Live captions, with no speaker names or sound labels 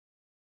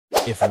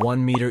If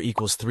 1 meter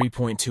equals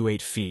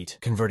 3.28 feet,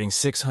 converting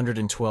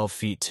 612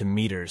 feet to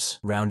meters,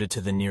 rounded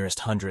to the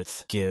nearest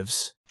hundredth,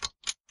 gives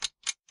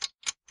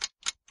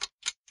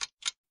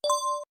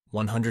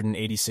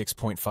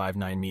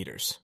 186.59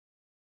 meters.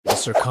 The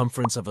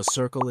circumference of a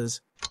circle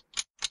is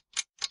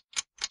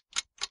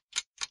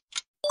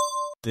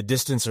the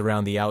distance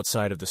around the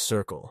outside of the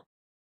circle.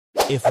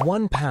 If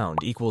 1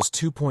 pound equals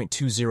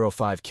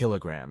 2.205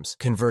 kilograms,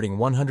 converting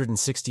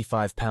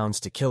 165 pounds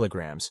to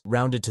kilograms,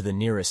 rounded to the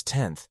nearest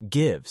tenth,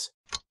 gives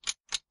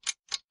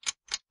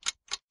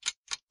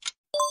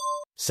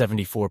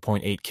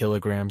 74.8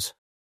 kilograms.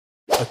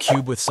 A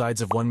cube with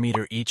sides of 1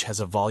 meter each has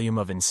a volume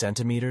of in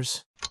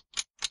centimeters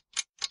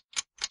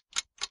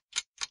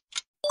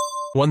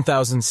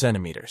 1,000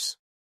 centimeters.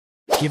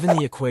 Given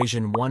the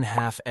equation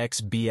 1/2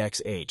 x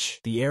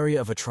bxh, the area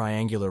of a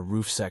triangular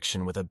roof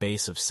section with a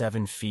base of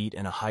 7 feet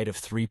and a height of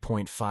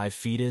 3.5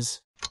 feet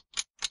is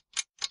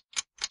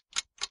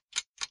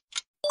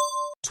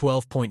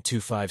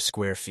 12.25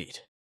 square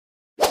feet.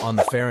 On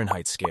the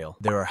Fahrenheit scale,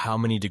 there are how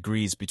many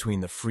degrees between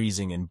the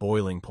freezing and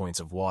boiling points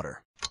of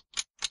water?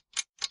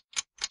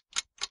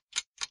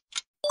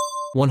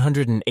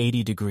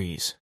 180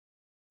 degrees.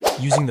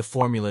 Using the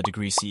formula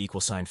degree C =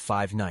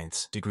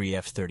 5/9 degree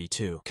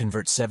F32,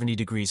 convert 70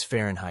 degrees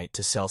Fahrenheit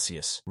to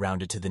Celsius,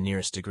 rounded to the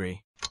nearest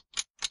degree.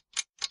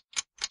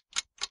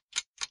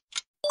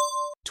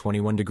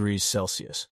 21 degrees Celsius.